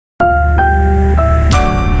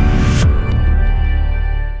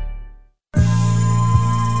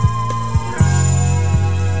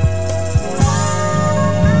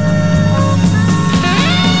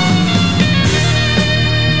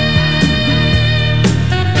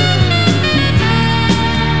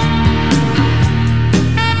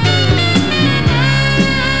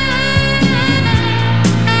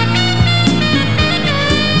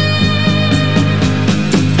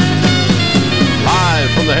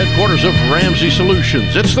headquarters of Ramsey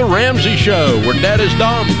Solutions. It's the Ramsey Show, where debt is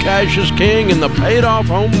dumb, cash is king, and the paid-off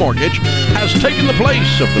home mortgage has taken the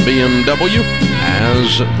place of the BMW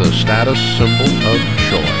as the status symbol of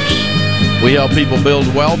choice. We help people build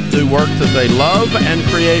wealth, do work that they love, and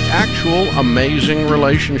create actual amazing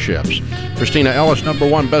relationships. Christina Ellis,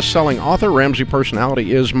 #1 best-selling author, Ramsey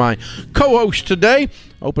Personality, is my co-host today.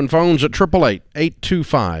 Open phones at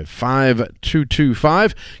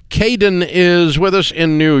 888-825-5225. Caden is with us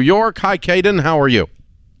in New York. Hi, Caden. How are you?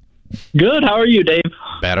 Good. How are you, Dave?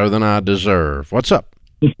 Better than I deserve. What's up?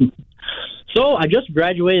 So I just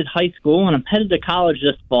graduated high school, and I'm headed to college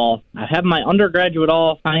this fall. I have my undergraduate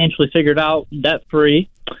all financially figured out, debt-free,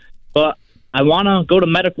 but I want to go to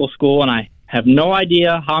medical school, and I have no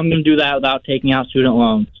idea how I'm going to do that without taking out student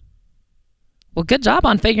loans. Well, good job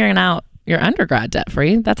on figuring out your undergrad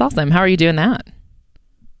debt-free. That's awesome. How are you doing that?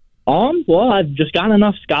 Well, I've just gotten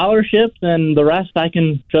enough scholarships, and the rest I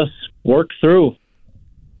can just work through.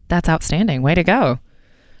 That's outstanding. Way to go.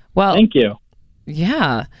 Well, thank you.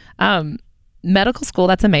 Yeah. Medical school,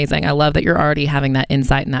 that's amazing. I love that you're already having that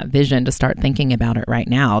insight and that vision to start thinking about it right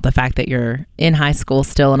now. The fact that you're in high school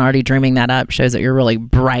still and already dreaming that up shows that you're really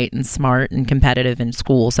bright and smart and competitive in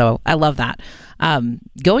school. So I love that.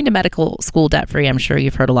 Going to medical school debt-free, I'm sure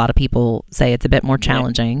you've heard a lot of people say it's a bit more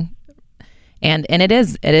challenging. And it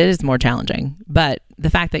is more challenging. But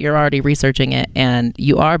the fact that you're already researching it and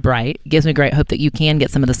you are bright gives me great hope that you can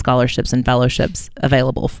get some of the scholarships and fellowships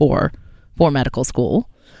available for medical school.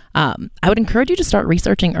 I would encourage you to start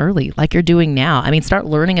researching early, like you're doing now. I mean, start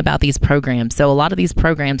learning about these programs. So a lot of these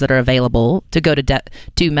programs that are available to go to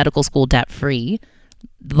medical school debt-free,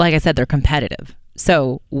 like I said, they're competitive.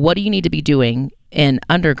 So what do you need to be doing in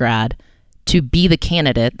undergrad to be the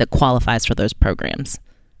candidate that qualifies for those programs?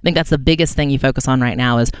 I think that's the biggest thing you focus on right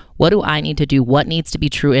now is what do I need to do? What needs to be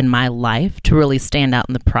true in my life to really stand out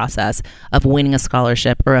in the process of winning a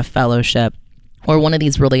scholarship or a fellowship or one of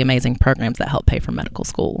these really amazing programs that help pay for medical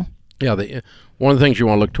school? Yeah, one of the things you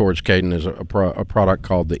want to look towards, Caden, is a product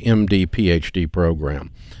called the MD PhD program.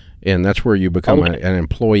 And that's where you become an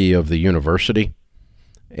employee of the university,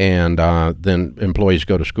 and then employees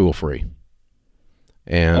go to school free.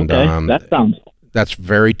 And that sounds... That's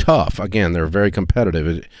very tough. Again, they're very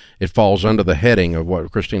competitive. It falls under the heading of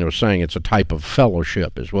what Christina was saying. It's a type of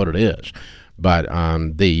fellowship is what it is. But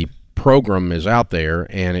the program is out there,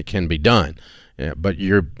 and it can be done. But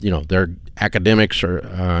their academics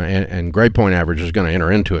and grade point average is going to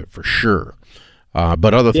enter into it for sure.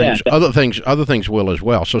 But other things will as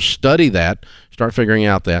well. So study that. Start figuring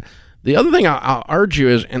out that. The other thing I'll urge you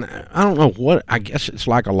is, and I don't know what, I guess it's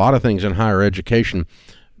like a lot of things in higher education,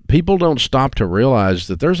 people don't stop to realize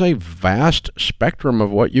that there's a vast spectrum of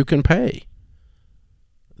what you can pay.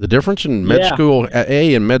 The difference in med school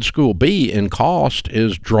A and med school B in cost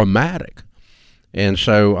is dramatic. And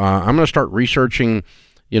so I'm going to start researching,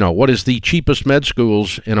 what is the cheapest med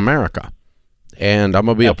schools in America. And I'm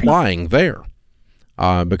going to be applying there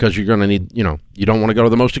because you're going to need, you don't want to go to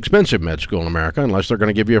the most expensive med school in America unless they're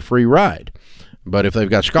going to give you a free ride. But if they've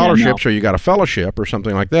got scholarships or you got a fellowship or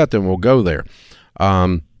something like that, then we'll go there.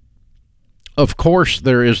 Of course,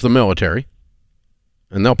 there is the military,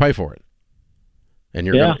 and they'll pay for it. And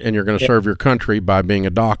you're going to serve your country by being a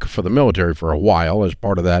doc for the military for a while as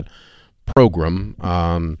part of that program.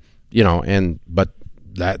 But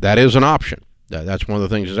that is an option. That's one of the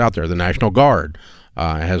things that's out there. The National Guard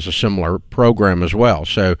has a similar program as well.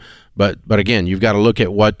 So, but again, you've got to look at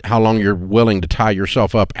how long you're willing to tie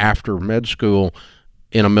yourself up after med school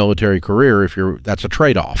in a military career. That's a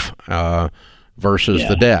trade-off. Versus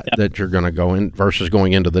the debt that you're going to go in versus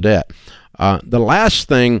going into the debt. The last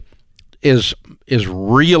thing is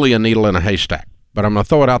really a needle in a haystack, but I'm going to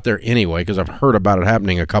throw it out there anyway because I've heard about it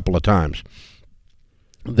happening a couple of times.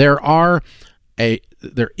 There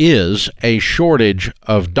is a shortage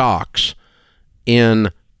of docs in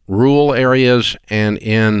rural areas and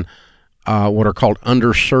in what are called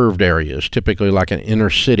underserved areas, typically like an inner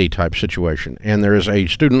city type situation. And there is a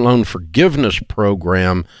student loan forgiveness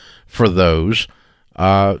program for those.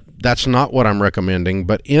 That's not what I'm recommending,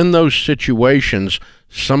 but in those situations,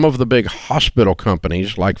 some of the big hospital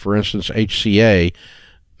companies, like for instance HCA,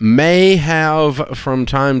 may have from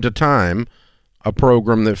time to time a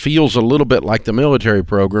program that feels a little bit like the military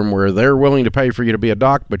program where they're willing to pay for you to be a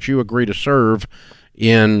doc, but you agree to serve out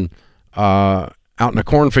in a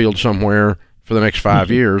cornfield somewhere for the next 5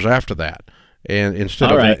 years after that. And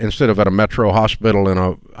instead of at a metro hospital in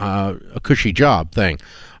a cushy job thing.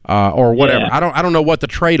 or whatever. Yeah. I don't know what the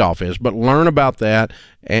trade-off is, but learn about that.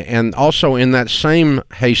 And also in that same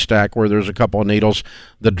haystack where there's a couple of needles,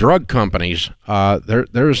 the drug companies,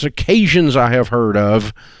 there's occasions I have heard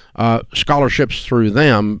of scholarships through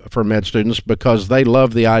them for med students because they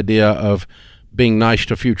love the idea of being nice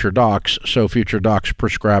to future docs, so future docs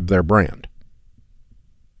prescribe their brand.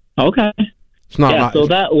 Okay. It's not so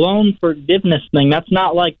that loan forgiveness thing, that's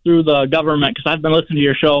not like through the government, because I've been listening to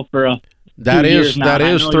your show for a that few is years now, that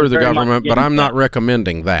and I is know through you're the very much government, but against I'm not that.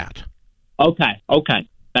 recommending that. Okay.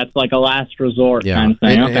 That's like a last resort Yeah, kind of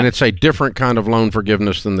thing. Okay. and it's a different kind of loan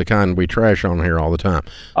forgiveness than the kind we trash on here all the time.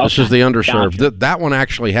 This Okay, is the underserved. gotcha. That one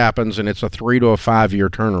actually happens, and it's a 3 to a 5 year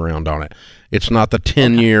turnaround on it. It's not the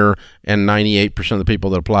 10-year and 98% of the people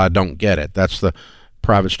that apply don't get it. That's the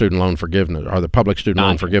private student loan forgiveness or the public student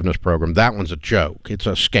loan Gotcha. forgiveness program. That one's a joke. It's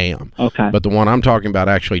a scam. Okay. But the one I'm talking about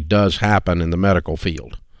actually does happen in the medical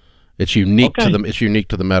field. It's unique Okay. It's unique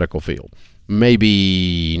to the medical field.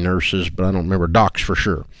 Maybe nurses, but I don't remember docs for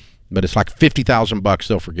sure. But it's like $50,000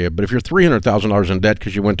 they'll forgive. But if you're $300,000 in debt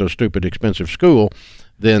because you went to a stupid expensive school,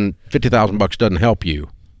 then $50,000 doesn't help you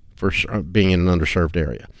for being in an underserved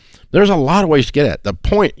area. There's a lot of ways to get at. The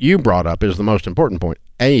point you brought up is the most important point.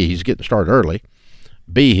 A, he's getting started early.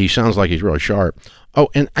 B, he sounds like he's really sharp. Oh,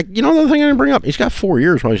 and the other thing I didn't bring up, he's got 4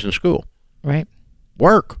 years while he's in school. Right.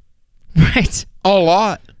 Work. Right. A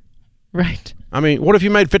lot. Right. I mean, what if you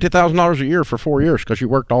made $50,000 a year for 4 years because you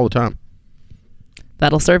worked all the time?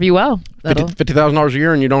 That'll serve you well. $50,000 a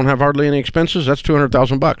year and you don't have hardly any expenses, that's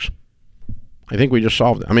 $200,000. I think we just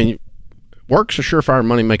solved it. I mean, work's a surefire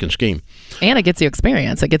money-making scheme. And it gets you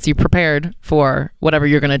experience. It gets you prepared for whatever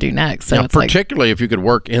you're going to do next. So Now, it's particularly if you could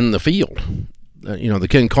work in the field. The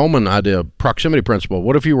Ken Coleman idea, proximity principle.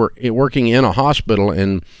 What if you were working in a hospital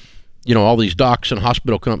and, all these docs and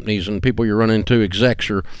hospital companies and people you run into, execs,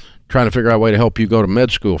 are trying to figure out a way to help you go to med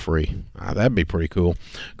school free? That'd be pretty cool.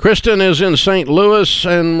 Kristen is in St. Louis,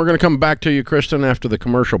 and we're going to come back to you, Kristen, after the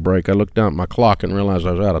commercial break. I looked down at my clock and realized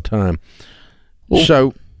I was out of time. Well,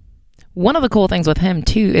 So one of the cool things with him,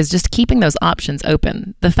 too, is just keeping those options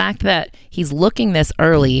open. The fact that he's looking this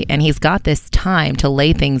early and he's got this time to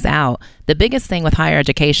lay things out. The biggest thing with higher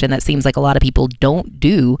education that seems like a lot of people don't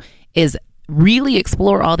do is really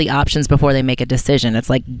explore all the options before they make a decision. It's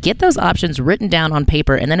like, get those options written down on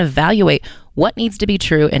paper and then evaluate what needs to be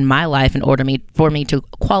true in my life in order for me to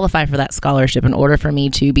qualify for that scholarship, in order for me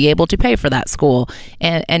to be able to pay for that school,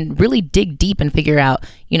 and really dig deep and figure out,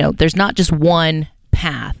 there's not just one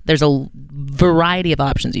path. There's a variety of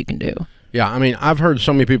options you can do. yeah, I mean, I've heard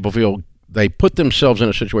so many people feel they put themselves in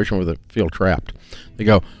a situation where they feel trapped. They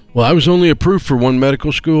go, well, I was only approved for one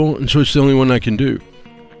medical school, and so it's the only one I can do.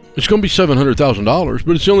 It's going to be $700,000,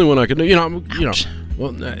 but it's the only one I can do. Ouch.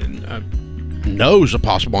 Well, no's a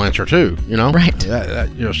possible answer too. Right.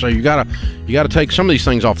 So you gotta take some of these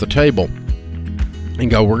things off the table and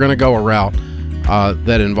go. We're going to go a route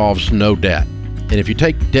that involves no debt. And if you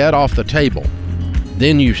take debt off the table,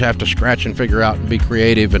 then you have to scratch and figure out and be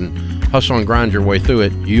creative and hustle and grind your way through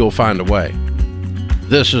it. You'll find a way.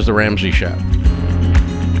 This is the Ramsey Show.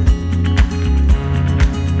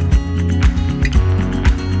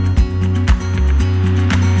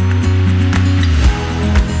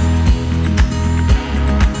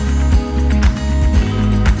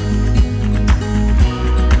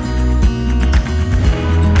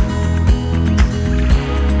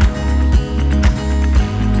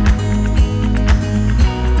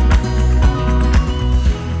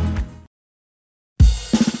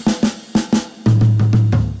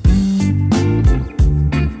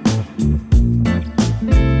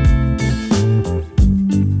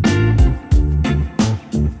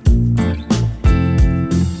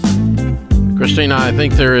 Christina, I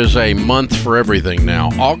think there is a month for everything now.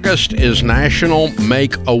 August is National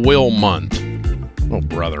Make a Will Month. Oh,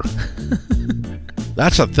 brother.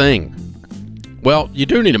 That's a thing. Well, you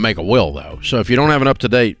do need to make a will, though. So if you don't have an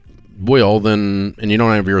up-to-date will, and you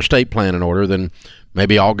don't have your estate plan in order, then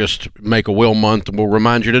maybe August Make a Will Month will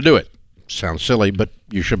remind you to do it. Sounds silly, but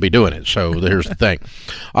you should be doing it. So here's the thing.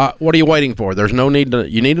 What are you waiting for? There's no need to.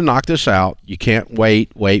 You need to knock this out. You can't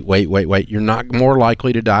wait. You're not more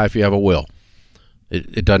likely to die if you have a will.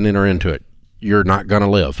 It doesn't enter into it. You're not going to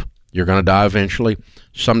live. You're going to die eventually,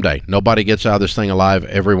 someday. Nobody gets out of this thing alive.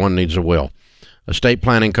 Everyone needs a will. Estate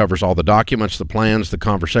planning covers all the documents, the plans, the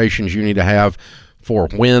conversations you need to have for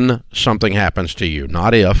when something happens to you.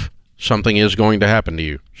 Not if. Something is going to happen to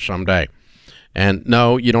you someday. And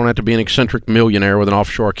no, you don't have to be an eccentric millionaire with an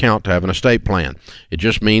offshore account to have an estate plan. It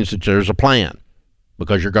just means that there's a plan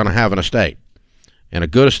because you're going to have an estate. And a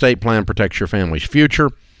good estate plan protects your family's future,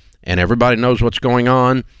 and everybody knows what's going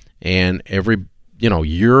on, and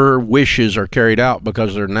your wishes are carried out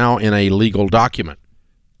because they're now in a legal document.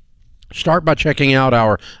 Start by checking out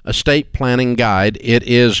our estate planning guide. It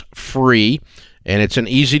is free, and it's an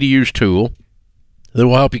easy-to-use tool that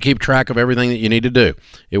will help you keep track of everything that you need to do.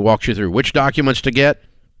 It walks you through which documents to get,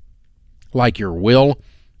 like your will,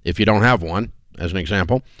 if you don't have one, as an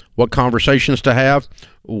example, what conversations to have,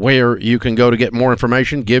 where you can go to get more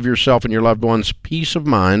information. Give yourself and your loved ones peace of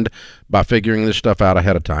mind by figuring this stuff out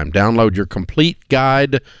ahead of time. Download your complete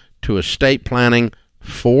guide to estate planning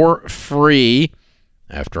for free.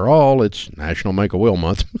 After all, it's National Make-A-Will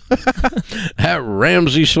Month at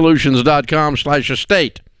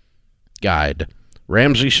RamseySolutions.com/estate guide.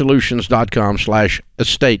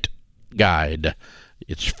 RamseySolutions.com/estate guide.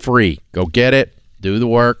 It's free. Go get it. Do the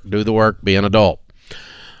work. Be an adult.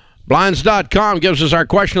 Blinds.com gives us our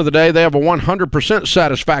question of the day. They have a 100%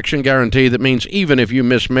 satisfaction guarantee. That means even if you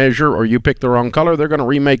mismeasure or you pick the wrong color, they're going to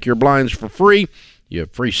remake your blinds for free. You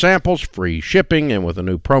have free samples, free shipping, and with the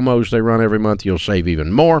new promos they run every month, you'll save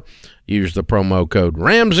even more. Use the promo code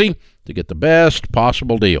Ramsey to get the best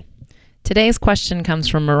possible deal. Today's question comes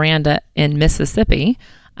from Miranda in Mississippi.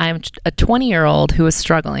 I'm a 20-year-old who is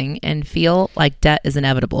struggling and feel like debt is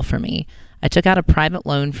inevitable for me. I took out a private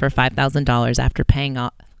loan for $5,000 after paying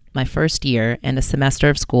off my first year and a semester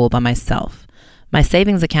of school by myself. My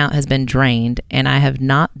savings account has been drained, and I have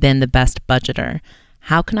not been the best budgeter.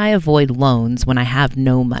 How can I avoid loans when I have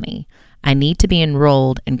no money? I need to be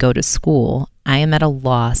enrolled and go to school. I am at a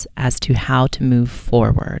loss as to how to move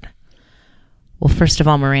forward. Well, first of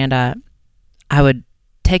all, Miranda, I would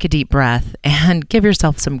take a deep breath and give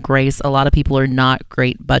yourself some grace. A lot of people are not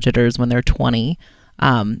great budgeters when they're 20.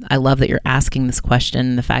 I love that you're asking this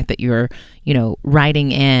question. The fact that you're,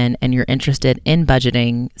 writing in and you're interested in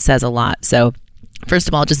budgeting says a lot. So first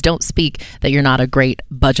of all, just don't speak that you're not a great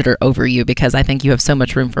budgeter over you, because I think you have so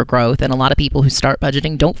much room for growth. And a lot of people who start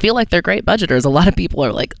budgeting don't feel like they're great budgeters. A lot of people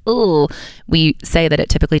are like, oh, we say that it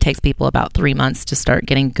typically takes people about 3 months to start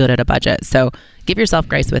getting good at a budget. So give yourself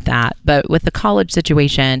grace with that. But with the college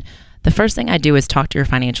situation, the first thing I do is talk to your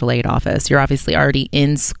financial aid office. You're obviously already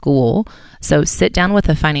in school. So sit down with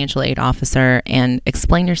a financial aid officer and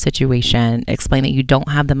explain your situation. Explain that you don't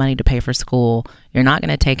have the money to pay for school. You're not going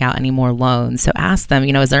to take out any more loans. So ask them,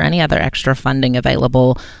 is there any other extra funding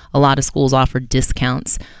available? A lot of schools offer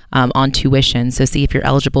discounts on tuition. So see if you're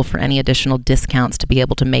eligible for any additional discounts to be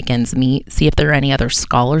able to make ends meet. See if there are any other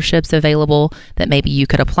scholarships available that maybe you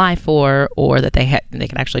could apply for, or that they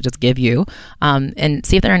could actually just give you. And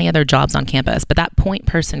see if there are any other jobs on campus. But that point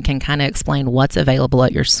person can kind of explain what's available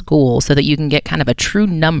at your school so that you can get kind of a true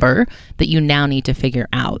number that you now need to figure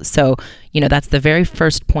out. So, that's the very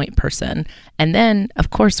first point person. And then,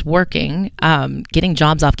 of course, working, getting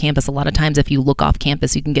jobs off campus. A lot of times, if you look off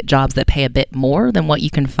campus, you can get jobs that pay a bit more than what you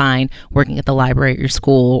can find working at the library at your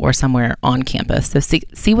school or somewhere on campus. So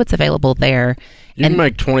see what's available there. You can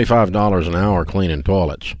make $25 an hour cleaning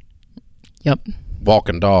toilets. Yep.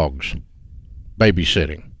 Walking dogs.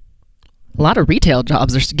 Babysitting. A lot of retail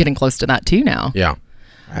jobs are getting close to that too now. Yeah.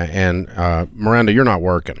 And Miranda, you're not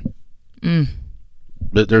working.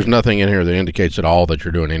 There's nothing in here that indicates at all that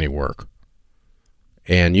you're doing any work.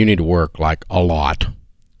 And you need to work like a lot.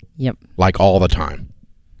 Yep. Like all the time.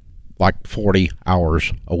 Like 40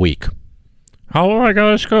 hours a week. How do I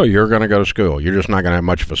go to school? You're going to go to school. You're just not going to have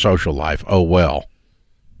much of a social life. Oh, well.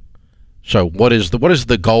 So what is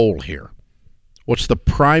the goal here? What's the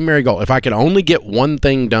primary goal? If I could only get one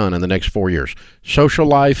thing done in the next 4 years, social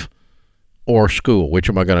life or school, which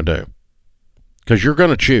am I going to do? Because you're going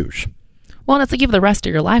to choose. Well, and it's like you have the rest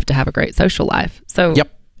of your life to have a great social life. So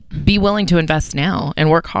yep. Be willing to invest now and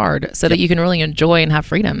work hard so that you can really enjoy and have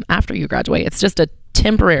freedom after you graduate. It's just a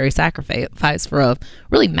temporary sacrifice for a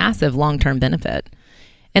really massive long-term benefit.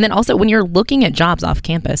 And then also when you're looking at jobs off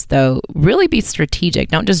campus, though, really be strategic.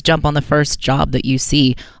 Don't just jump on the first job that you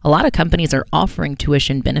see. A lot of companies are offering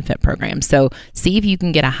tuition benefit programs. So see if you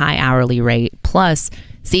can get a high hourly rate, plus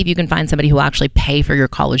see if you can find somebody who will actually pay for your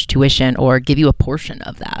college tuition or give you a portion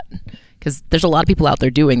of that. Because there's a lot of people out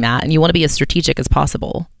there doing that, and you want to be as strategic as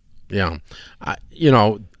possible. Yeah.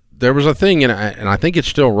 There was a thing, and I think it's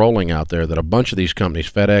still rolling out there, that a bunch of these companies,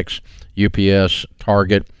 FedEx, UPS,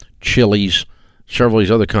 Target, Chili's, several of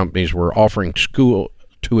these other companies were offering school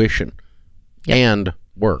tuition and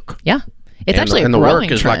work. Yeah. It's actually a growing trend. And the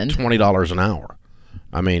work is trend. like $20 an hour.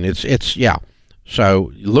 I mean, it's yeah.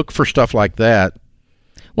 So look for stuff like that.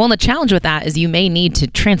 Well, and the challenge with that is you may need to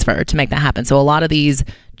transfer to make that happen. So a lot of these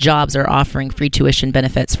jobs are offering free tuition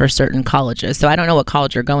benefits for certain colleges. So I don't know what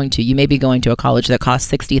college you're going to. You may be going to a college that costs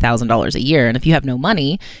 $60,000 a year. And if you have no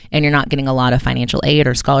money and you're not getting a lot of financial aid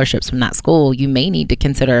or scholarships from that school, you may need to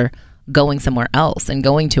consider going somewhere else and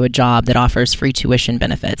going to a job that offers free tuition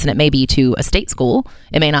benefits. And it may be to a state school.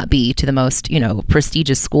 It may not be to the most,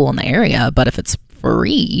 prestigious school in the area, but if it's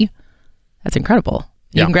free, that's incredible.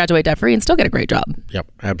 You can graduate debt free and still get a great job. Yep,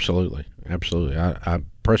 absolutely. Absolutely. The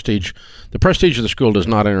prestige of the school does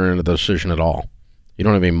not enter into the decision at all. You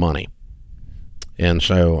don't have any money. And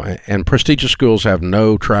so, and prestigious schools have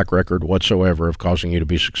no track record whatsoever of causing you to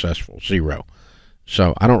be successful. Zero.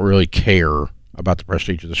 So I don't really care about the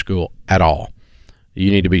prestige of the school at all.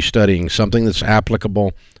 You need to be studying something that's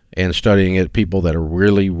applicable and studying it people that are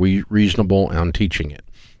really reasonable on teaching it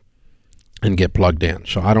and get plugged in.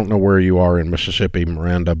 So I don't know where you are in Mississippi,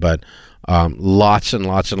 Miranda, but lots and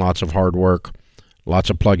lots and lots of hard work, lots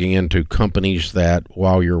of plugging into companies that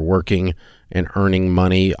while you're working and earning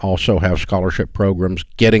money also have scholarship programs,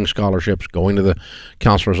 getting scholarships, going to the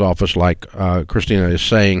counselor's office like Christina is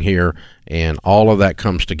saying here, and all of that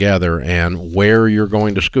comes together, and where you're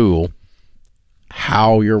going to school,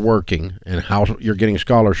 how you're working, and how you're getting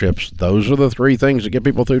scholarships. Those are the three things that get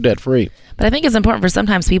people through debt free. But I think it's important for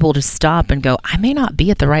sometimes people to stop and go, I may not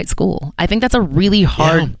be at the right school. I think that's a really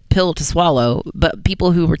hard pill to swallow. But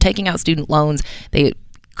people who were taking out student loans, they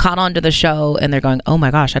caught on to the show and they're going, oh my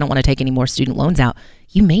gosh, I don't want to take any more student loans out.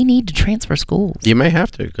 You may need to transfer schools. You may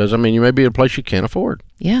have to, because you may be at a place you can't afford.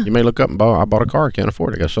 Yeah. You may look up and I bought a car, I can't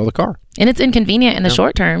afford it, I got to sell the car. And it's inconvenient in the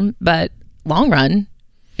short term, but long run,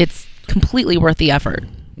 it's completely worth the effort.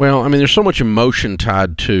 Well, there's so much emotion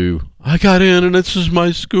tied to, I got in and this is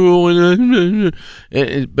my school, but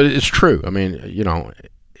it's true.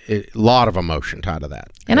 A lot of emotion tied to that.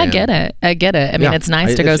 And I get it. It's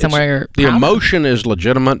nice to go somewhere. The emotion is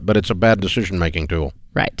legitimate, but it's a bad decision-making tool.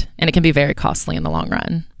 Right. And it can be very costly in the long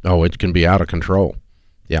run. Oh, it can be out of control.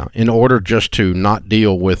 Yeah. In order just to not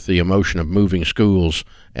deal with the emotion of moving schools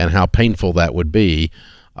and how painful that would be,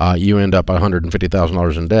 you end up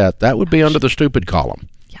 $150,000 in debt. That would be under the stupid column.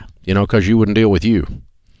 Yeah. Because you wouldn't deal with you.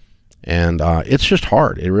 And it's just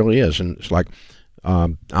hard. It really is. And it's like, I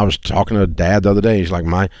was talking to a dad the other day. He's like,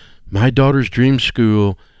 my daughter's dream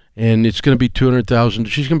school, and it's going to be $200,000.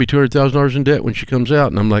 She's going to be $200,000 in debt when she comes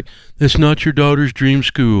out. And I'm like, that's not your daughter's dream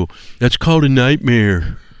school. That's called a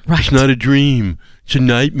nightmare. Right. It's not a dream. It's a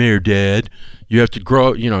nightmare, Dad. You have to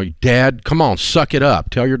grow. Dad, come on, suck it up.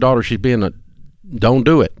 Tell your daughter she's being don't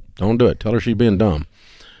do it. Don't do it. Tell her she's being dumb.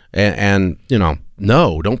 And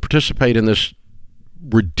no, don't participate in this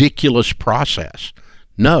ridiculous process.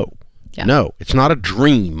 No. Yeah. No, it's not a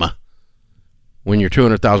dream when you're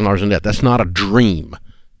 $200,000 in debt. That's not a dream.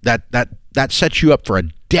 That sets you up for a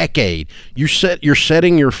decade. You're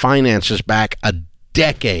setting your finances back a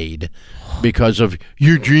decade because of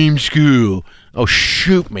your dream school. Oh,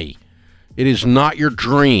 shoot me. It is not your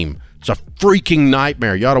dream. It's a freaking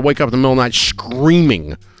nightmare. You ought to wake up in the middle of the night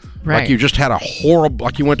screaming. Right. Like you just had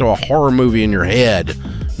like you went to a horror movie in your head.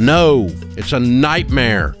 No, it's a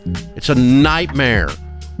nightmare. It's a nightmare.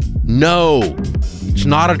 No, it's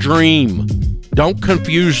not a dream. Don't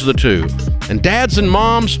confuse the two. And dads and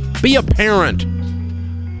moms, be a parent.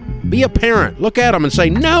 Be a parent. Look at them and say,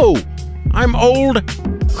 no, I'm old,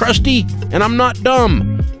 crusty, and I'm not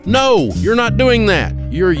dumb. No, you're not doing that.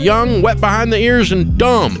 You're young, wet behind the ears, and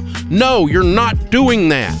dumb. No, you're not doing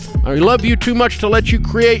that. I love you too much to let you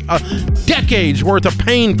create a decade's worth of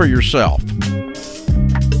pain for yourself.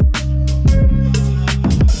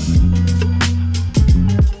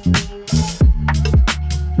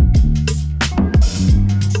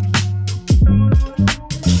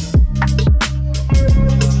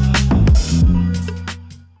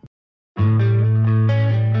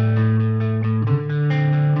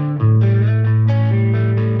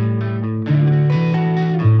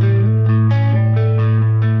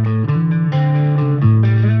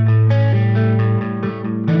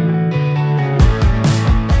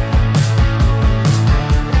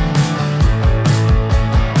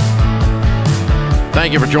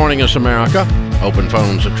 Thank you for joining us, America. Open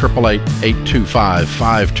phones at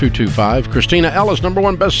 888-825-5225. Christina Ellis,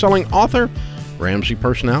 #1 best-selling author, Ramsey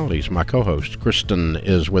Personalities. My co-host, Kristen,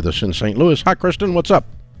 is with us in St. Louis. Hi, Kristen. What's up?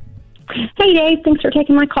 Hey, Dave. Thanks for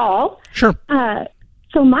taking my call. Sure.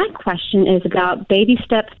 So my question is about baby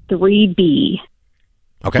step 3B.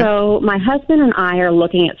 Okay. So my husband and I are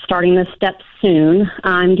looking at starting this step soon.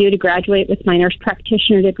 I'm due to graduate with my nurse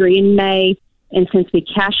practitioner degree in May. And since we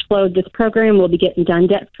cash flowed this program, we'll be getting done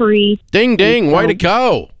debt-free. Ding, ding. Way to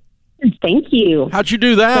go. Thank you. How'd you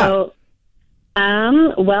do that? So,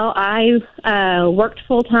 well, I worked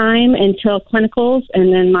full-time until clinicals,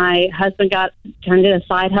 and then my husband turned in a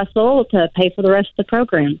side hustle to pay for the rest of the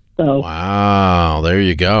program. So, wow. There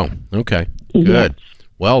you go. Okay. Good. Yes.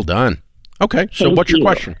 Well done. Okay. So what's your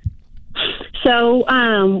question? So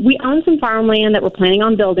we own some farmland that we're planning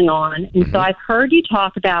on building on. And so I've heard you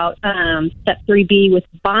talk about step 3B with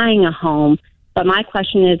buying a home. But my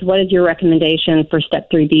question is, what is your recommendation for step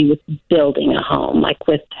 3B with building a home? Like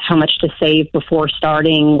with how much to save before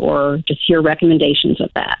starting, or just your recommendations of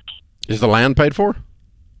that? Is the land paid for?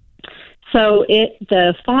 So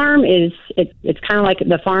the farm is, it's kind of like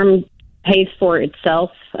the farm pays for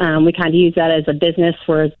itself. We kind of use that as a business,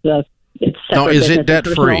 whereas it's separate. No, is it debt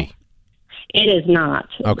free? It is not.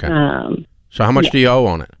 Okay. So how much do you owe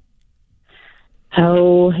on it?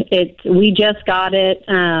 Oh, we just got it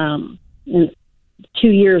 2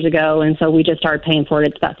 years ago, and so we just started paying for it.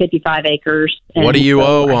 It's about 55 acres. What do you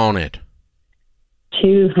owe on it?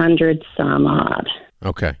 200 some odd.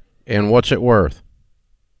 Okay. And what's it worth?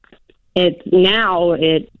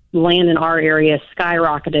 Land in our area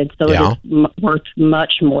skyrocketed, so it is worth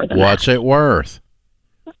much more than What's that. it worth?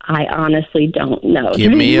 I honestly don't know.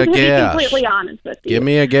 Give me a guess. To be completely honest with you. Give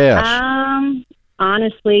me a guess.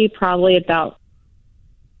 Honestly, probably about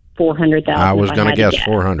 400,000. I was going to guess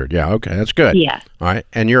 400. Yeah, okay, that's good. Yeah. All right.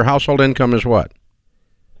 And your household income is what?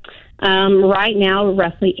 Right now,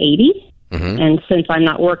 roughly 80. And since I'm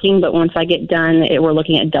not working, but once I get done, we're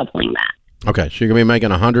looking at doubling that. Okay, so you're going to be making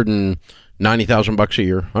 $190,000 a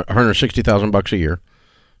year, $160,000 a year,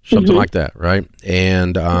 something like that, right?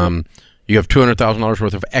 And you have $200,000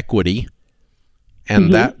 worth of equity,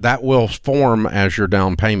 and that will form as your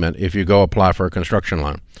down payment if you go apply for a construction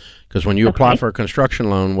loan. Because when you apply for a construction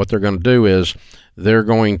loan, what they're going to do is they're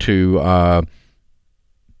going to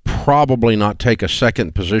probably not take a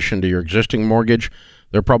second position to your existing mortgage.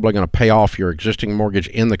 They're probably going to pay off your existing mortgage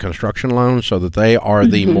in the construction loan so that they are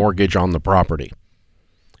the mortgage on the property.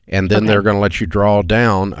 And then they're going to let you draw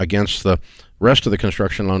down against the rest of the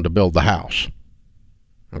construction loan to build the house.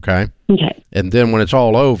 Okay? Okay. And then when it's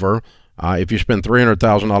all over, if you spend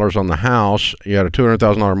 $300,000 on the house, you had a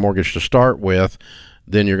 $200,000 mortgage to start with,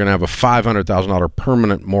 then you're going to have a $500,000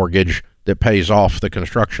 permanent mortgage that pays off the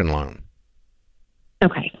construction loan.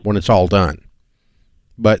 Okay. When it's all done.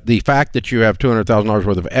 But the fact that you have $200,000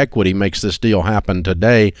 worth of equity makes this deal happen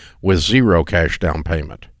today with zero cash down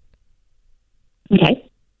payment. Okay.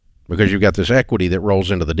 Because you've got this equity that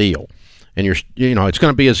rolls into the deal. And it's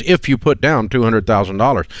going to be as if you put down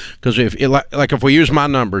 $200,000. Because if we use my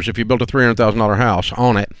numbers, if you built a $300,000 house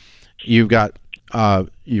on it, you've got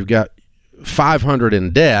 $500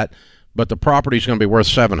 in debt, but the property's going to be worth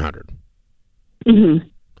 $700.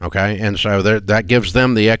 Okay, and so that gives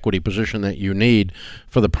them the equity position that you need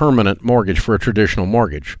for the permanent mortgage for a traditional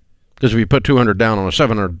mortgage. Because if you put $200 down on a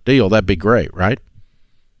 $700 deal, that'd be great, right?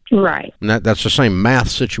 Right. And that's the same math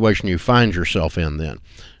situation you find yourself in then.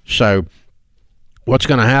 So what's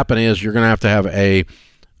going to happen is you're going to have a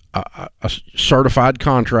certified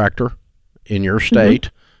contractor in your state.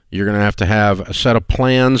 You're going to have a set of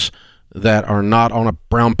plans that are not on a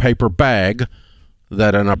brown paper bag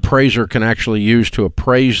that an appraiser can actually use to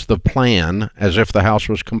appraise the plan as if the house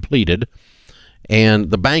was completed.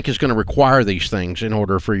 And the bank is going to require these things in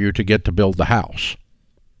order for you to get to build the house.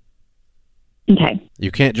 Okay. You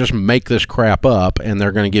can't just make this crap up and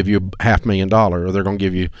they're going to give you $500,000 or they're going to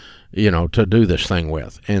give you, to do this thing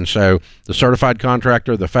with. And so the certified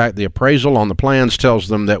contractor, the appraisal on the plans tells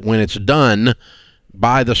them that when it's done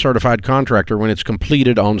by the certified contractor, when it's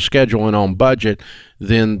completed on schedule and on budget,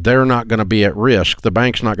 then they're not going to be at risk. The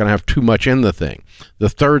bank's not going to have too much in the thing. The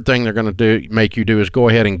third thing they're going to make you do is go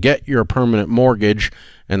ahead and get your permanent mortgage,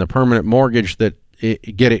 and the permanent mortgage get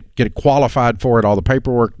it qualified for it, all the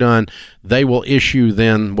paperwork done. They will issue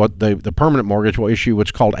then the permanent mortgage will issue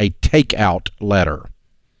what's called a takeout letter.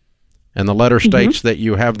 And the letter states that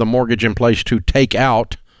you have the mortgage in place to take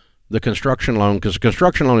out the construction loan, because the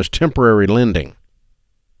construction loan is temporary lending.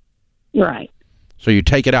 Right. So you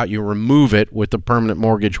take it out, you remove it with the permanent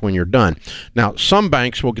mortgage when you're done. Now, some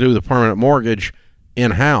banks will do the permanent mortgage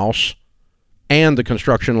in-house and the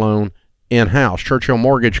construction loan in-house. Churchill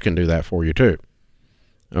Mortgage can do that for you too.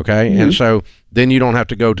 Okay? And so then you don't have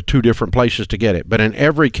to go to two different places to get it. But in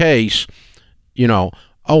every case,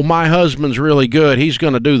 my husband's really good, he's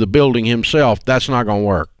going to do the building himself. That's not going to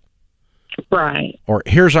work. Right. Or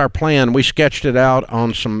here's our plan, we sketched it out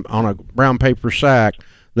on a brown paper sack.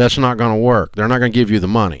 That's not going to work. They're not going to give you the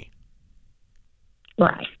money.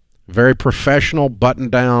 Right. Very professional,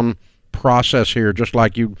 button-down process here, just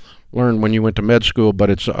like you learned when you went to med school, but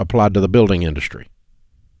it's applied to the building industry.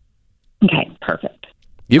 Okay, perfect.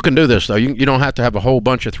 You can do this, though. You don't have to have a whole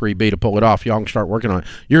bunch of 3B to pull it off. Y'all can start working on it.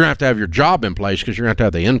 You're going to have your job in place because you're going to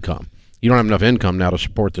have the income. You don't have enough income now to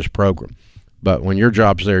support this program. But when your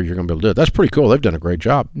job's there, you're going to be able to do it. That's pretty cool. They've done a great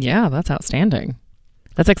job. Yeah, that's outstanding.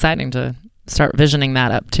 That's exciting to start visioning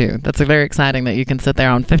that up too. That's very exciting that you can sit there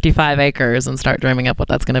on 55 acres and start dreaming up what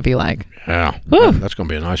that's going to be like. Yeah, Whew. that's going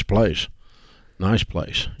to be a nice place. Nice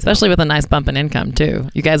place. Especially with a nice bump in income too.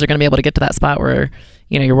 You guys are going to be able to get to that spot where,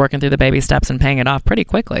 you're working through the baby steps and paying it off pretty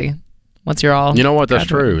quickly once you're all You know what? That's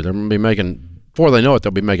graduated. true. They're going to be making, before they know it,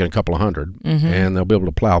 they'll be making a couple of hundred, and they'll be able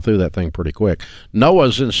to plow through that thing pretty quick.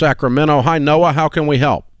 Noah's in Sacramento. Hi, Noah. How can we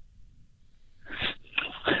help?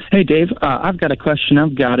 Hey, Dave. I've got a question.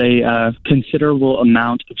 I've got a considerable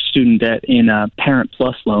amount of student debt in a Parent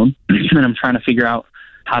Plus loan, and I'm trying to figure out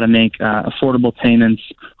how to make affordable payments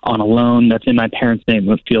on a loan that's in my parents' name.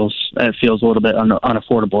 It feels a little bit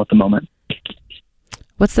unaffordable at the moment.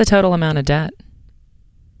 What's the total amount of debt?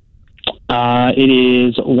 It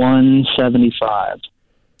is $175.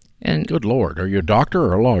 And Good Lord. Are you a doctor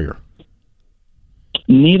or a lawyer?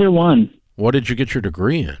 Neither one. What did you get your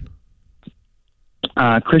degree in?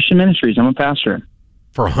 Christian Ministries. I'm a pastor.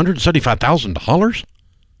 For $175,000?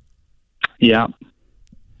 Yeah.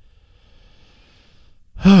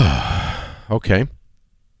 Okay.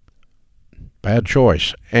 Bad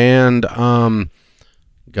choice. And God,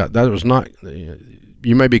 that was not.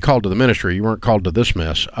 You may be called to the ministry. You weren't called to this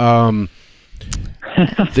mess. I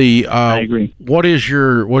agree. What is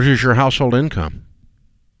your household income?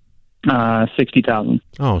 60,000.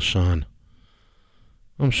 Oh, son,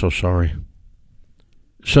 I'm so sorry.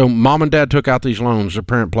 So, mom and dad took out these loans, the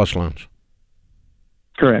Parent Plus loans,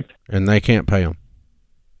 Correct. and they can't pay them.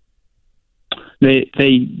 They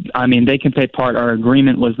can pay part. Our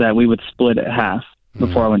agreement was that we would split it half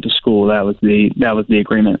before I went to school. That was the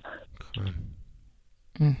agreement.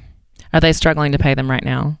 are they struggling to pay them right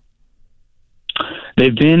now?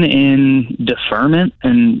 They've been in deferment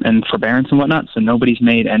and forbearance and whatnot, so nobody's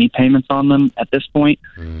made any payments on them at this point.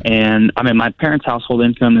 And my parents' household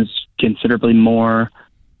income is considerably more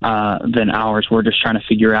than ours. We're just trying to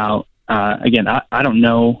figure out. Again, I don't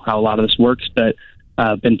know how a lot of this works, but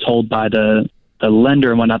I've been told by the lender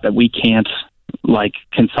and whatnot that we can't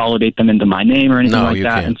consolidate them into my name or anything No, like you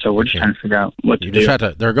that. can't. And so we're You just can't. trying to figure out what to You do. just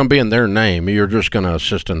have to. They're going to be in their name. You're just going to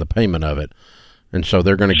assist in the payment of it, and so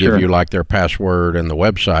they're going to Sure. give you their password and the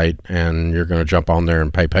website, and you're going to jump on there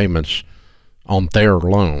and pay payments on their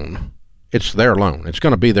loan. It's their loan. It's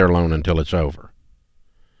going to be their loan until it's over.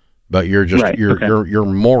 But you're just Right, okay. your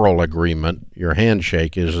moral agreement, your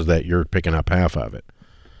handshake is that you're picking up half of it.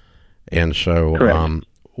 And so, Correct.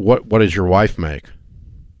 what does your wife make?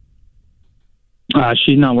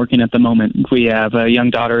 She's not working at the moment. We have a young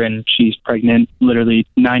daughter, and she's pregnant literally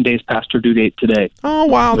 9 days past her due date today Oh,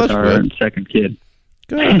 wow, with that's our good. second kid.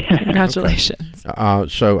 Good. Congratulations.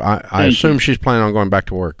 So I Thank assume you. she's planning on going back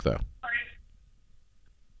to work, though.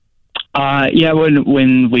 Yeah,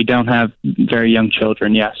 when we don't have very young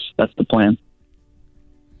children, yes, that's the plan.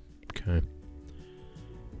 Okay.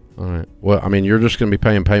 All right. Well, you're just going to be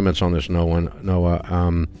paying payments on this, Noah.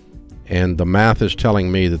 And the math is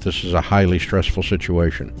telling me that this is a highly stressful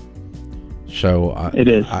situation. So It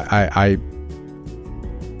is. I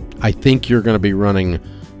think you're going to be running.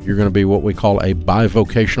 You're going to be what we call a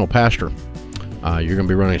bivocational pastor. You're going to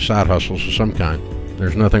be running side hustles of some kind.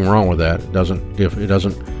 There's nothing wrong with that. It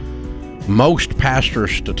doesn't. Most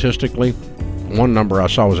pastors, statistically, one number I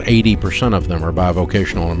saw was 80% of them are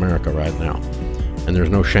bivocational in America right now, and there's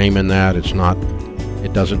no shame in that.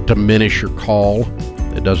 It doesn't diminish your call.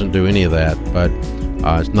 It doesn't do any of that, but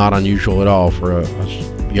it's not unusual at all for a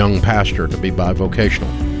young pastor to be bivocational.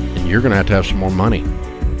 And you're going to have some more money.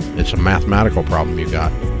 It's a mathematical problem you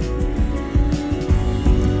got.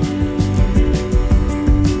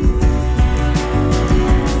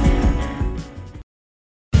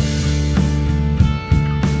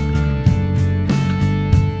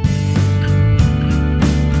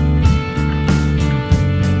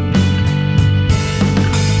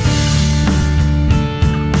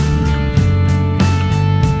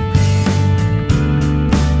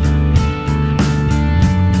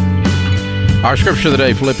 Our scripture of the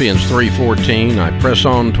day, Philippians 3:14, I press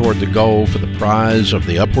on toward the goal for the prize of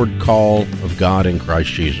the upward call of God in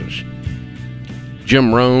Christ Jesus.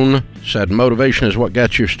 Jim Rohn said, motivation is what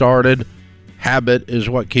gets you started. Habit is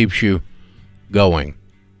what keeps you going.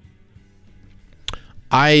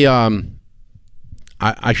 I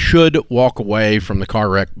should walk away from the car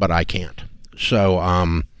wreck, but I can't. So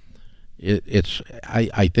I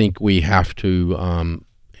think we have to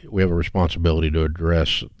we have a responsibility to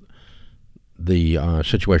address the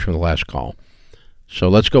situation with the last call. So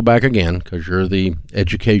let's go back again, because you're the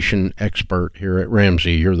education expert here at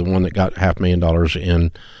Ramsey. You're the one that got $500,000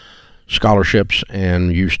 in scholarships,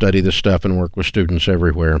 and you study this stuff and work with students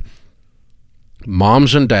everywhere.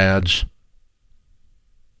 Moms and dads,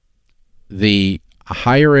 a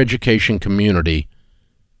higher education community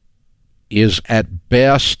is at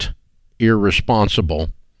best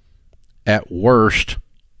irresponsible, at worst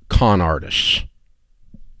con artists.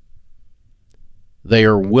 They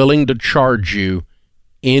are willing to charge you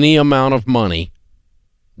any amount of money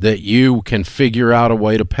that you can figure out a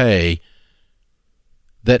way to pay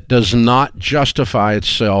that does not justify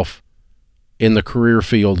itself in the career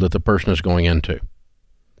field that the person is going into.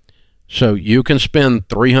 So you can spend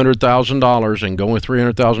 $300,000 and go with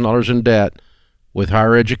 $300,000 in debt with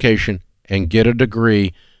higher education and get a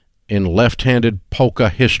degree in left-handed polka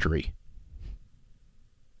history.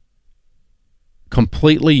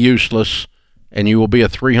 Completely useless, and you will be a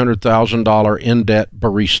 $300,000 in-debt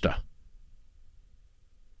barista.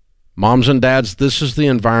 Moms and dads, this is the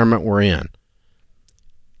environment we're in.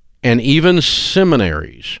 And even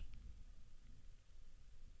seminaries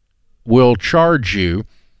will charge you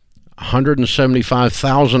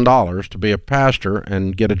 $175,000 to be a pastor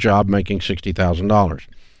and get a job making $60,000.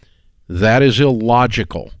 That is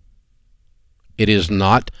illogical. It is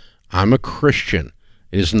not, I'm a Christian.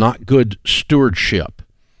 It is not good stewardship.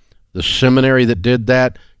 The seminary that did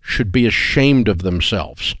that should be ashamed of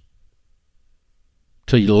themselves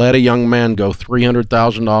to let a young man go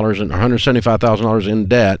 $300,000 and $175,000 in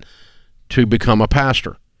debt to become a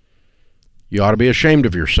pastor. You ought to be ashamed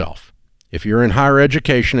of yourself. If you're in higher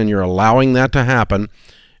education and you're allowing that to happen,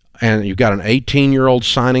 and you've got an 18-year-old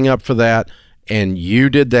signing up for that, and you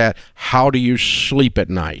did that, how do you sleep at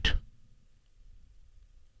night?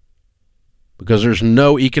 Because there's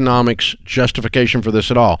no economics justification for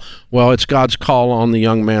this at all. Well, it's God's call on the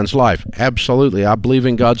young man's life. Absolutely. I believe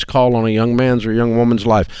in God's call on a young man's or young woman's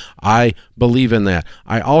life. I believe in that.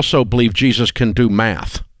 I also believe Jesus can do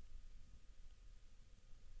math.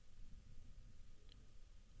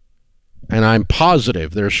 And I'm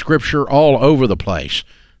positive there's scripture all over the place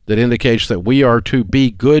that indicates that we are to be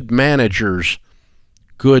good managers,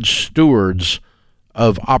 good stewards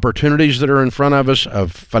of opportunities that are in front of us,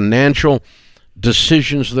 of financial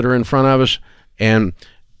decisions that are in front of us. And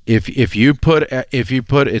if you put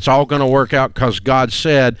it's all going to work out because God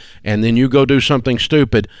said, and then you go do something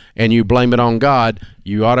stupid and you blame it on God,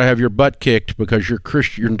 you ought to have your butt kicked because your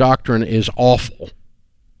Christian doctrine is awful.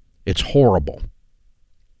 It's horrible.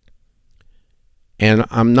 And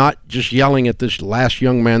I'm not just yelling at this last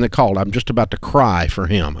young man that called. I'm just about to cry for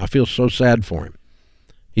him. I feel so sad for him.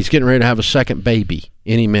 He's getting ready to have a second baby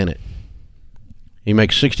any minute. He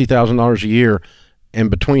makes $60,000 a year,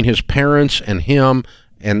 and between his parents and him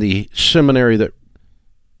and the seminary that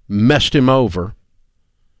messed him over,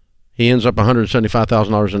 he ends up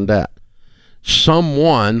 $175,000 in debt.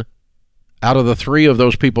 Someone out of the three of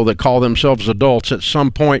those people that call themselves adults at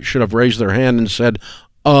some point should have raised their hand and said,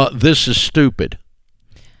 this is stupid.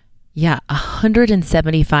 Yeah,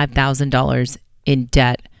 $175,000 in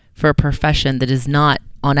debt for a profession that does not,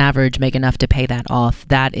 on average, make enough to pay that off.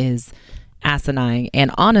 That is asinine.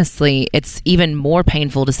 And honestly, it's even more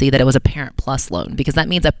painful to see that it was a Parent Plus loan, because that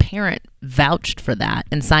means a parent vouched for that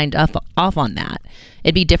and signed off on that.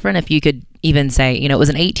 It'd be different if you could even say, it was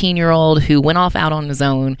an 18-year-old who went off out on his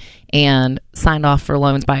own and signed off for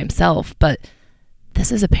loans by himself. But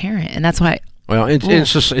this is a parent, and that's why. Well,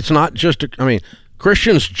 it's not just.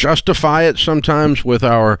 Christians justify it sometimes with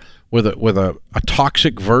a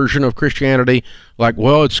toxic version of Christianity, like,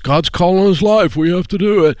 well, it's God's call on his life, we have to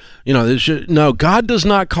do it. No, God does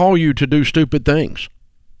not call you to do stupid things.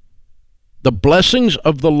 The blessings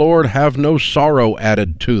of the Lord have no sorrow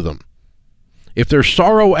added to them. If there's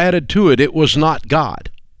sorrow added to it, it was not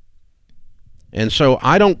God. And so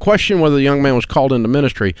I don't question whether the young man was called into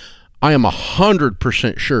ministry. I am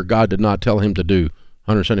 100% sure God did not tell him to do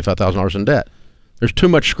 $175,000 in debt. There's too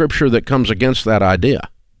much scripture that comes against that idea.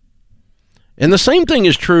 And the same thing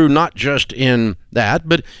is true not just in that,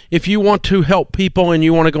 but if you want to help people and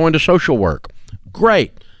you want to go into social work,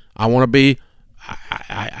 great. I'm going to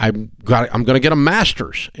get a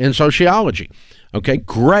master's in sociology. Okay,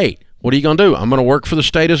 great. What are you going to do? I'm going to work for the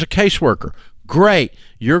state as a caseworker. Great.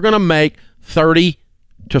 You're going to make $30,000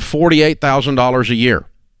 to $48,000 a year.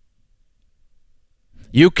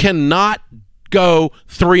 You cannot go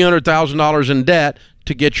 $300,000 in debt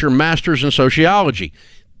to get your master's in sociology.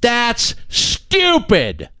 That's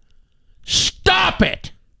stupid. Stop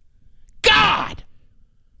it. God,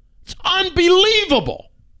 it's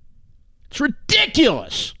unbelievable. It's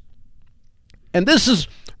ridiculous. And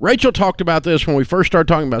Rachel talked about this when we first started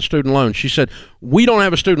talking about student loans. She said, we don't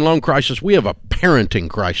have a student loan crisis. We have a parenting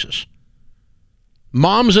crisis.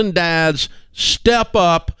 Moms and dads, step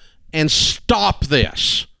up and stop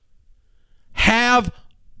this. Have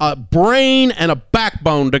a brain and a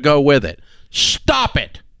backbone to go with it. Stop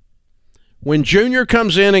it. When Junior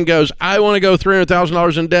comes in and goes, I want to go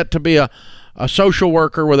 $300,000 in debt to be a social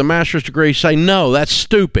worker with a master's degree, say, no, that's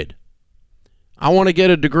stupid. I want to get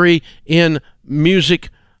a degree in music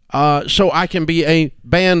so I can be a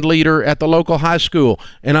band leader at the local high school,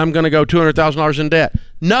 and I'm going to go $200,000 in debt.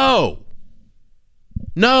 No.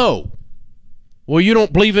 Well, you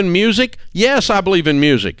don't believe in music? Yes, I believe in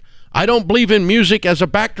music. I don't believe in music as a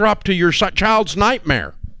backdrop to your child's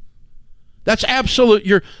nightmare. That's absolute.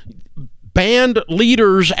 Your band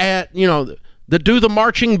leaders at, that do the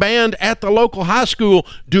marching band at the local high school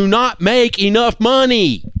do not make enough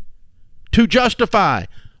money to justify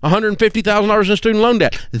 $150,000 in student loan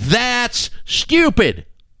debt. That's stupid.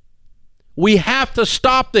 We have to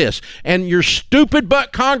stop this. And your stupid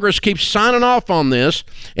butt Congress keeps signing off on this,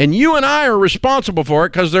 and you and I are responsible for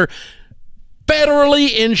it because they're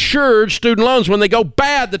federally insured student loans. When they go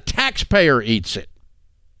bad, the taxpayer eats it.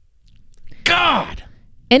 God.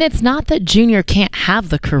 And it's not that Junior can't have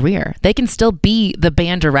the career. They can still be the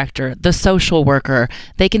band director, the social worker.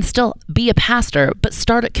 They can still be a pastor, but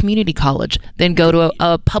start at community college, then go to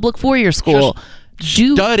a public four-year school.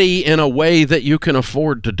 Study in a way that you can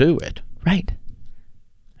afford to do it. Right.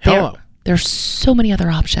 Hello. There's so many other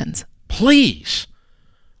options. Please.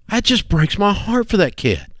 That just breaks my heart for that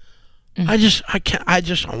kid. I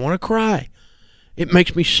want to cry. It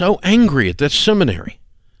makes me so angry at this seminary.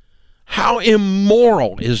 How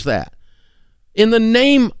immoral is that? In the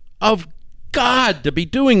name of God, to be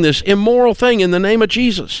doing this immoral thing in the name of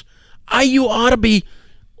Jesus. You ought to be,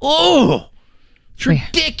 it's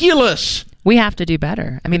ridiculous. We have to do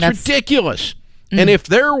better. I mean, it's ridiculous. And if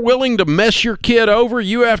they're willing to mess your kid over,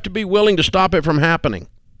 you have to be willing to stop it from happening.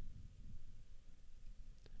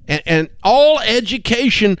 And all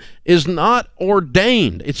education is not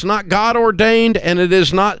ordained. It's not God ordained, and it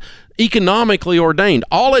is not economically ordained.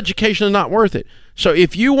 All education is not worth it. So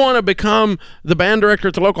if you want to become the band director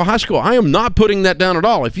at the local high school, I am not putting that down at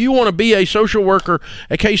all. If you want to be a social worker,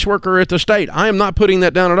 a caseworker at the state, I am not putting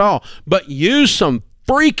that down at all. But use some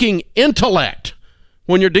freaking intellect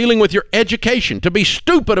when you're dealing with your education. To be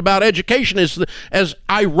stupid about education is as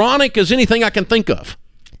ironic as anything I can think of.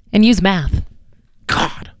 And use math.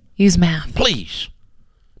 God. Use math. Please.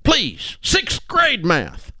 6th grade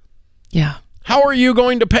math. Yeah. How are you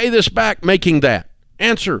going to pay this back making that?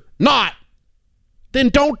 Answer, not. Then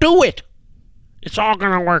don't do it. It's all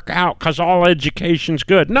going to work out because all education's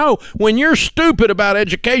good. No, when you're stupid about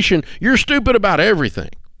education, you're stupid about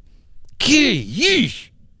everything. Yeesh.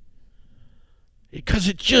 Because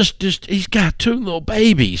it just he's got 2 little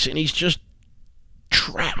babies and he's just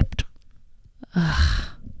trapped. Ugh.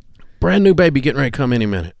 Brand new baby getting ready to come any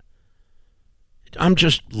minute. I'm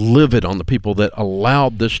just livid on the people that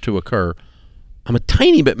allowed this to occur. I'm a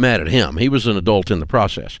tiny bit mad at him. He was an adult in the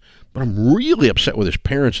process. But I'm really upset with his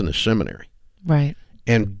parents in the seminary. Right.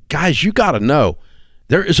 And guys, you got to know,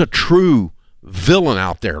 there is a true villain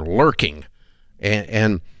out there lurking.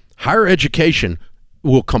 And higher education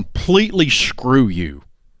will completely screw you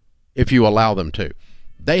if you allow them to.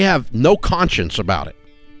 They have no conscience about it.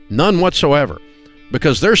 None whatsoever.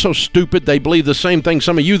 Because they're so stupid, they believe the same thing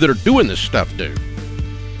some of you that are doing this stuff do.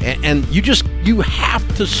 And you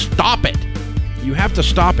have to stop it. You have to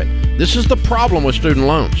stop it. This is the problem with student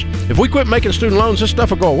loans. If we quit making student loans, this stuff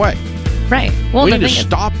will go away. Right. Well, we need to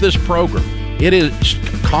stop this program. It is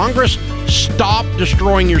Congress, stop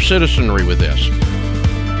destroying your citizenry with this.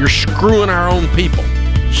 You're screwing our own people.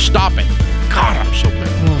 Stop it. God, I'm so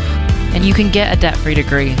mad. And you can get a debt-free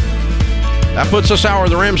degree. That puts this hour of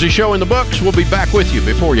The Ramsey Show in the books. We'll be back with you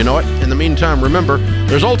before you know it. In the meantime, remember,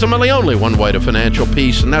 there's ultimately only one way to financial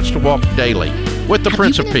peace, and that's to walk daily with the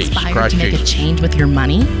Prince of Peace, Christ to make Jesus. a change with your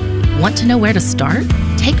money? Want to know where to start?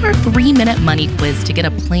 Take our 3-minute money quiz to get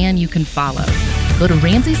a plan you can follow. Go to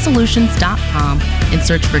RamseySolutions.com and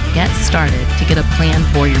search for Get Started to get a plan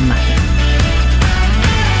for your money.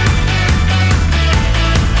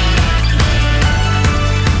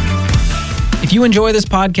 If you enjoy this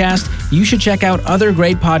podcast, you should check out other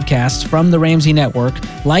great podcasts from the Ramsey Network,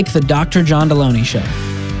 like the Dr. John Deloney Show.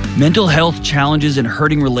 Mental health challenges and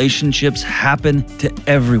hurting relationships happen to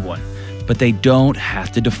everyone, but they don't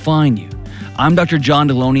have to define you. I'm Dr. John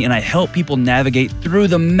Deloney, and I help people navigate through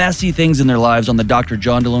the messy things in their lives on the Dr.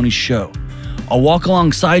 John Deloney Show. I'll walk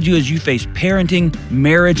alongside you as you face parenting,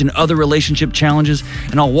 marriage, and other relationship challenges,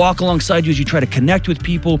 and I'll walk alongside you as you try to connect with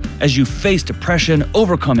people, as you face depression,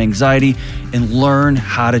 overcome anxiety, and learn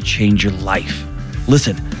how to change your life.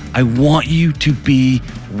 Listen, I want you to be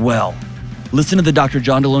well. Listen to the Dr.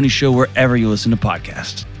 John Deloney Show wherever you listen to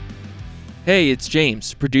podcasts. Hey, it's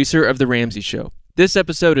James, producer of The Ramsey Show. This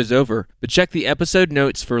episode is over, but check the episode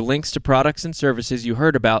notes for links to products and services you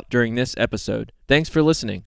heard about during this episode. Thanks for listening.